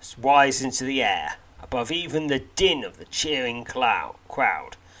rise into the air, above even the din of the cheering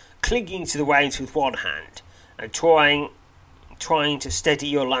crowd, clinging to the reins with one hand and trying to steady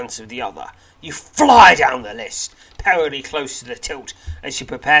your lance with the other. You fly down the list, perilously close to the tilt, as you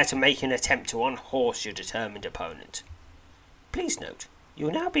prepare to make an attempt to unhorse your determined opponent. Please note, you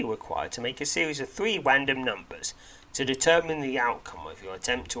will now be required to make a series of 3 random numbers to determine the outcome of your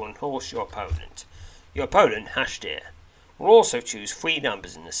attempt to unhorse your opponent. Your opponent, Hashdir, will also choose 3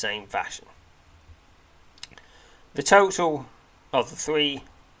 numbers in the same fashion. The total of the three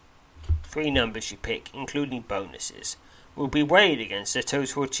numbers you pick, including bonuses, will be weighed against the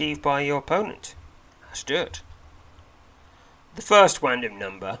total achieved by your opponent. Hashdir. The first random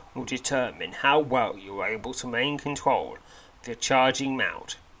number will determine how well you are able to maintain control of your charging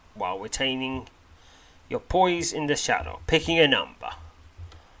mount while retaining your poise in the shadow. Picking a number.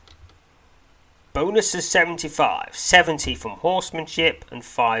 Bonus is 75, 70 from horsemanship and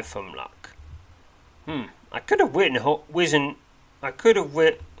 5 from luck. I could have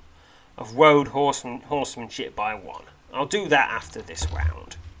rode horsemanship by 1. I'll do that after this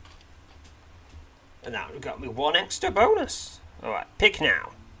round. And that would have got me 1 extra bonus. Alright, pick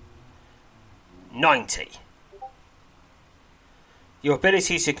now. 90. Your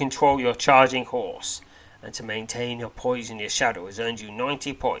ability to control your charging horse and to maintain your poise in your shadow has earned you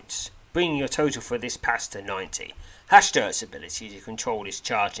 90 points, bringing your total for this pass to 90. Hashdir's ability to control his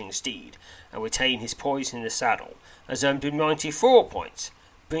charging steed and retain his poise in the saddle has earned him 94 points,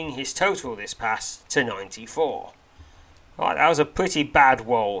 bringing his total this pass to 94. Right, that was a pretty bad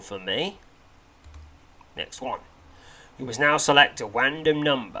roll for me. Next one. You must now select a random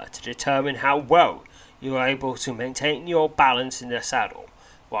number to determine how well you are able to maintain your balance in the saddle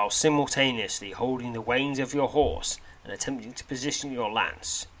while simultaneously holding the reins of your horse and attempting to position your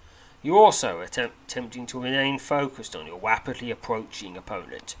lance. You also attempting to remain focused on your rapidly approaching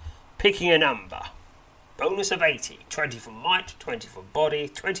opponent. Picking a number. Bonus of 80. 20 from might, 20 from body,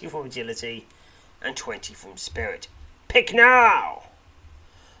 20 from agility, and 20 from spirit. Pick now!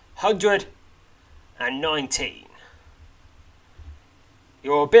 119.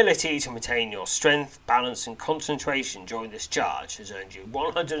 Your ability to maintain your strength, balance, and concentration during this charge has earned you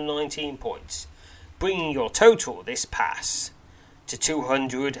 119 points, bringing your total this pass to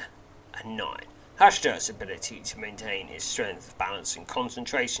 209. Hashdirt's ability to maintain his strength, balance and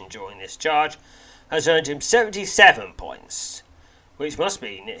concentration during this charge has earned him 77 points, which must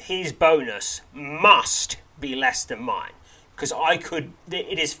mean that his bonus must be less than mine, because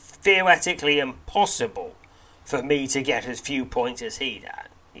it is theoretically impossible for me to get as few points as he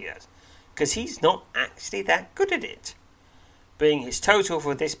does, because he's not actually that good at it, bringing his total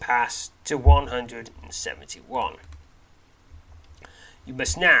for this pass to 171. You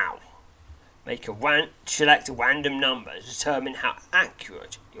must now select a random number to determine how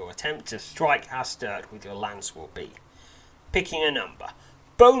accurate your attempt to strike Hashdirt with your lance will be. Picking a number.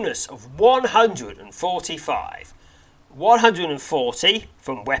 Bonus of 145. 140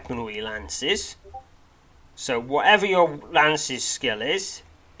 from weaponry lances. So whatever your lance's skill is,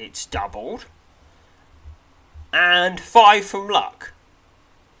 it's doubled. And 5 from luck.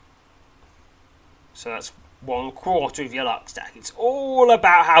 So that's 1/4 of your luck stack. It's all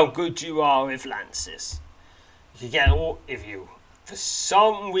about how good you are with lances. If you for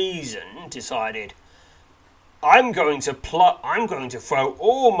some reason decided I'm going to throw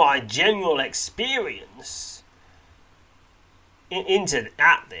all my general experience into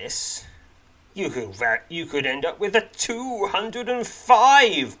this, you could end up with a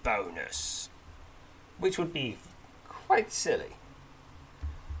 205 bonus, which would be quite silly,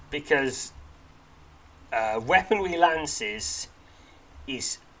 because weaponry lances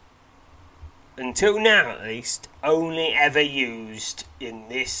is, until now at least, only ever used in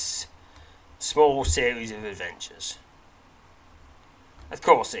this small series of adventures. Of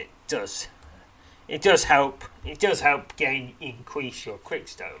course, it does help increase your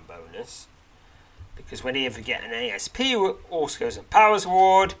quickstone bonus, because whenever you get an ASP or skills and powers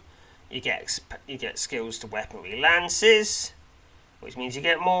award, you get skills to weaponry lances, which means you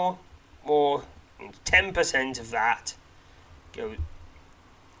get more. 10% of that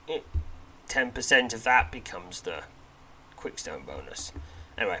 10% of that becomes the quickstone bonus.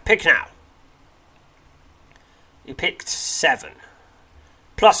 Anyway, pick now. You picked 7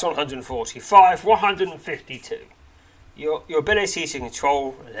 plus 145, 152. Your ability to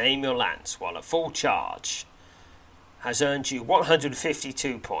control and aim your lance while at full charge has earned you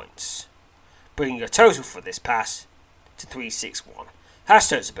 152 points, bringing your total for this pass to 361.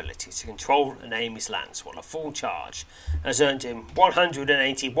 Hashdirt's ability to control and aim his lance while at full charge has earned him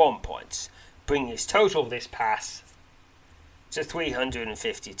 181 points, bringing his total this pass to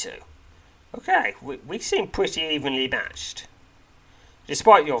 352. Okay, we seem pretty evenly matched.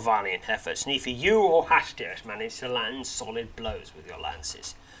 Despite your valiant efforts, neither you or Hashdirt managed to land solid blows with your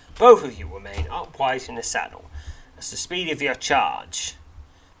lances. Both of you remain upright in the saddle, as the speed of your charge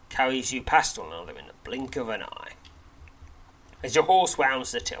carries you past one another in the blink of an eye. As your horse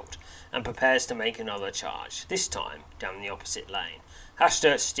rounds the tilt and prepares to make another charge, this time down the opposite lane,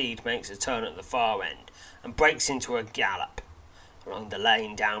 Hashdirt's steed makes a turn at the far end and breaks into a gallop along the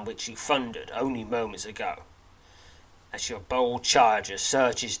lane down which you thundered only moments ago. As your bold charger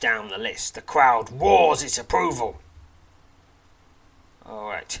surges down the list, the crowd roars its approval.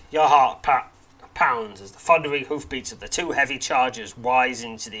 Alright, your heart pounds as the thundering hoofbeats of the two heavy chargers rise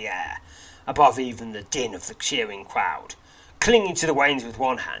into the air, above even the din of the cheering crowd. Clinging to the reins with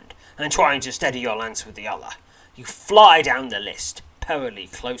one hand and trying to steady your lance with the other, you fly down the list, perilously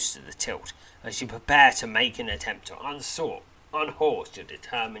close to the tilt, as you prepare to make an attempt to unhorse your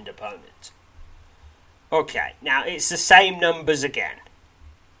determined opponent. Okay, now it's the same numbers again.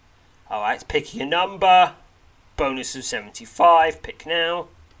 Alright, picking a number. Bonus of 75, pick now.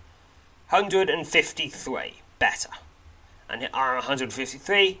 153, better. And at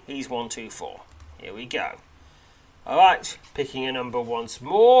 153, he's 124. Here we go. Alright, picking a number once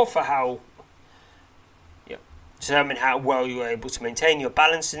more for determine how well you are able to maintain your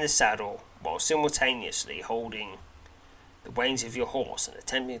balance in the saddle while simultaneously holding the reins of your horse and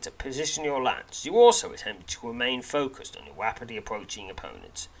attempting to position your lance. You also attempt to remain focused on your rapidly approaching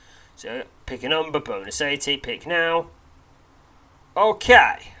opponents. So, pick a number, bonus 80, pick now.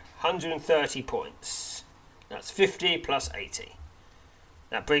 Okay, 130 points. That's 50 plus 80.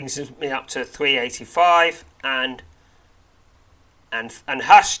 That brings me up to 385, and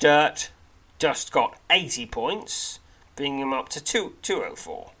Hashdirt just got 80 points, bringing him up to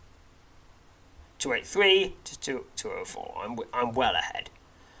 204. 283 to 204. I'm well ahead.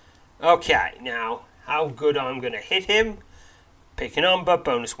 Okay, now how good I'm going to hit him. Pick a number,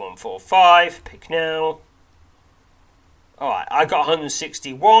 bonus 145, pick now. Alright, I got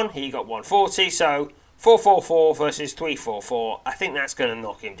 161, he got 140, so 444 versus 344. I think that's going to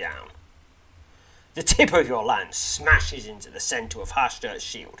knock him down. The tip of your lance smashes into the centre of Hashdirt's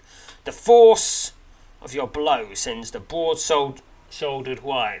shield. The force of your blow sends the broadsword broad-shouldered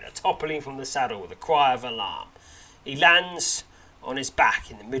rider, toppling from the saddle with a cry of alarm. He lands on his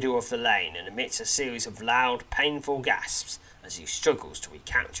back in the middle of the lane and emits a series of loud, painful gasps as he struggles to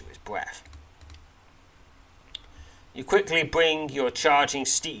recapture his breath. You quickly bring your charging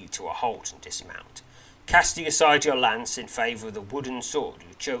steed to a halt and dismount, casting aside your lance in favour of the wooden sword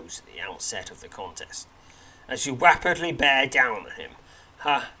you chose at the outset of the contest. As you rapidly bear down on him,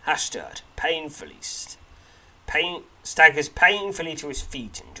 Hastert staggers painfully to his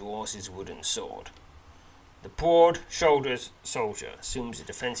feet and draws his wooden sword. The broad-shouldered soldier assumes a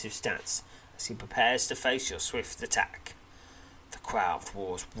defensive stance as he prepares to face your swift attack. The crowd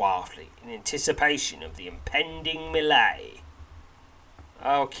roars wildly in anticipation of the impending melee.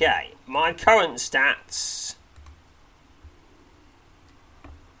 Okay, my current stats.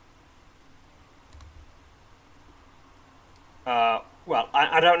 Well,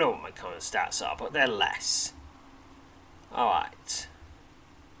 I don't know what my current stats are, but they're less. Alright.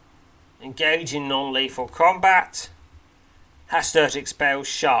 Engage in non-lethal combat. Hastert expels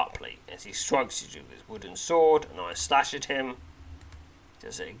sharply as he strikes you with his wooden sword, and I slash at him.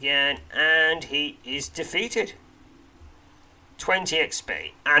 Does it again, and he is defeated. 20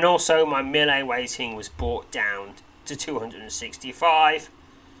 XP, and also my melee rating was brought down to 265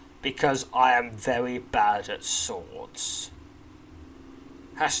 because I am very bad at swords.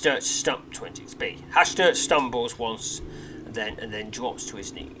 Hastert 20 XP. Hastert stumbles once and then drops to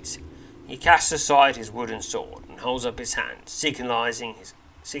his knees. He casts aside his wooden sword and holds up his hand, signalling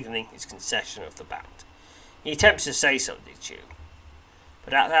his concession of the bout. He attempts to say something to you,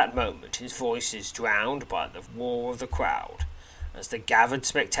 but at that moment his voice is drowned by the roar of the crowd, as the gathered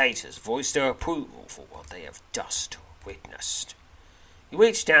spectators voice their approval for what they have just witnessed. You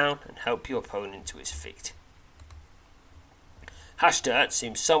reach down and help your opponent to his feet. Hastert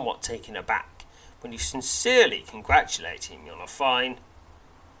seems somewhat taken aback when you sincerely congratulate him on a fine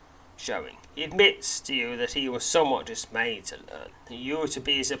showing. He admits to you that he was somewhat dismayed to learn that you were to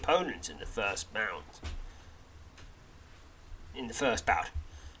be his opponent in the first bout.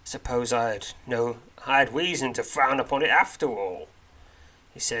 Suppose I had reason to frown upon it after all,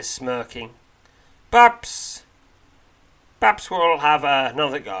 he says, smirking. Perhaps we'll have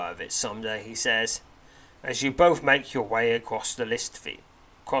another go of it someday, he says, as you both make your way across the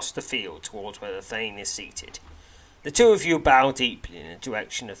field towards where the Thane is seated. The two of you bow deeply in the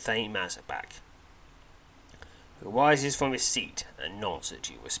direction of Thane Mazabak, who rises from his seat and nods at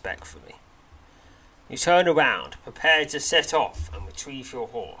you respectfully. You turn around, prepared to set off and retrieve your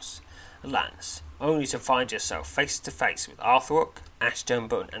horse, Lance, only to find yourself face to face with Arthuruk,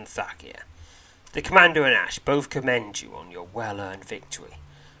 Ashtonburn, and Thakir. The commander and Ash both commend you on your well-earned victory,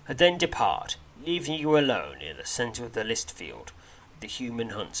 and then depart, leaving you alone near the centre of the list field with the human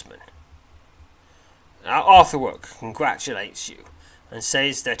huntsman. Arthuruk congratulates you and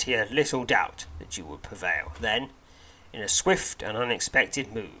says that he had little doubt that you would prevail. Then, in a swift and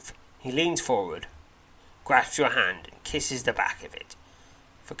unexpected move, he leans forward, grasps your hand and kisses the back of it.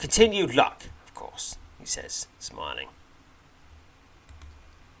 For continued luck, of course, he says, smiling.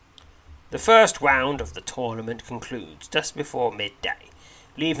 The first round of the tournament concludes just before midday,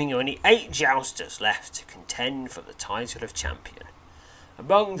 leaving you only 8 jousters left to contend for the title of champion.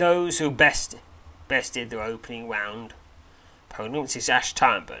 Among those who bested their opening round opponents is Ash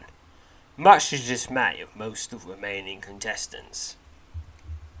Turnburn, much to the dismay of most of the remaining contestants.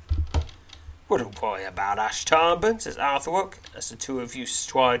 Wouldn't worry about Ash Turnburn, says Arthuruk, as the two of you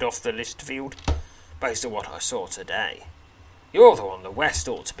stride off the list field, based on what I saw today. You're the one the West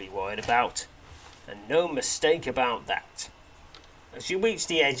ought to be worried about, and no mistake about that. As you reach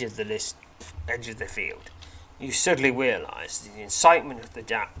the edge of the field, you suddenly realise that the incitement of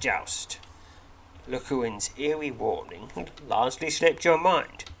the joust, Lukuin's eerie warning, had largely slipped your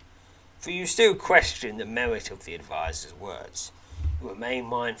mind. For you still question the merit of the advisor's words. You remain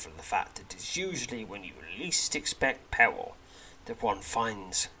mindful of the fact that it is usually when you least expect peril that one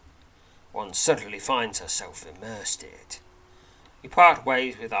suddenly finds herself immersed in it. You part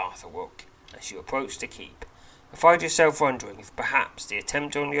ways with Arthuruk as you approach the keep, and find yourself wondering if perhaps the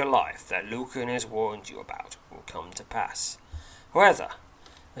attempt on your life that Lucan has warned you about will come to pass. However,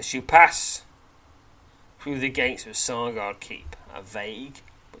 as you pass through the gates of Sargard Keep, a vague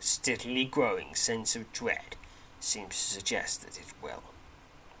but steadily growing sense of dread seems to suggest that it will.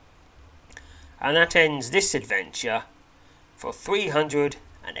 And that ends this adventure for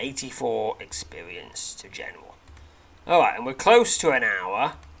 384 experience to General. Alright, and we're close to an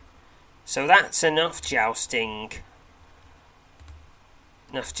hour, so that's enough jousting.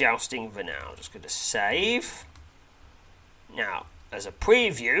 Enough jousting for now. Just going to save. Now, as a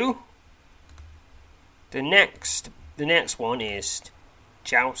preview, the next the next one is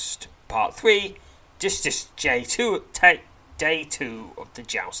Joust Part 3. Just day 2 of the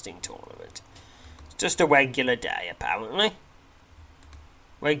jousting tournament. It's just a regular day, apparently.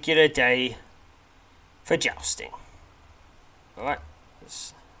 Regular day for jousting. Alright.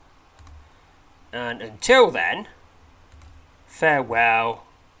 And until then, farewell,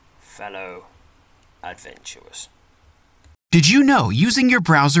 fellow adventurers. Did you know using your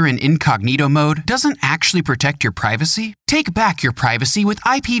browser in incognito mode doesn't actually protect your privacy? Take back your privacy with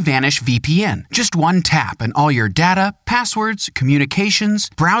IPVanish VPN. Just one tap and all your data, passwords, communications,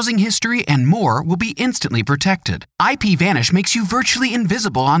 browsing history, and more will be instantly protected. IPVanish makes you virtually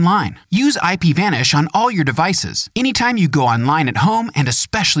invisible online. Use IPVanish on all your devices, anytime you go online at home and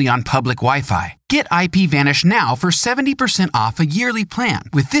especially on public Wi-Fi. Get IPVanish now for 70% off a yearly plan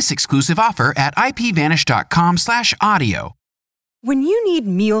with this exclusive offer at ipvanish.com/audio. When you need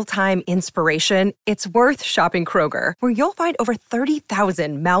mealtime inspiration, it's worth shopping Kroger, where you'll find over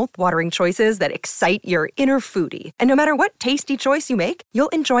 30,000 mouth-watering choices that excite your inner foodie. And no matter what tasty choice you make, you'll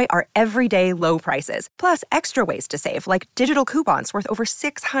enjoy our everyday low prices, plus extra ways to save, like digital coupons worth over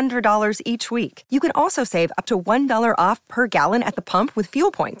 $600 each week. You can also save up to $1 off per gallon at the pump with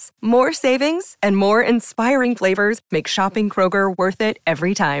fuel points. More savings and more inspiring flavors make shopping Kroger worth it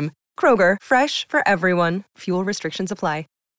every time. Kroger, fresh for everyone. Fuel restrictions apply.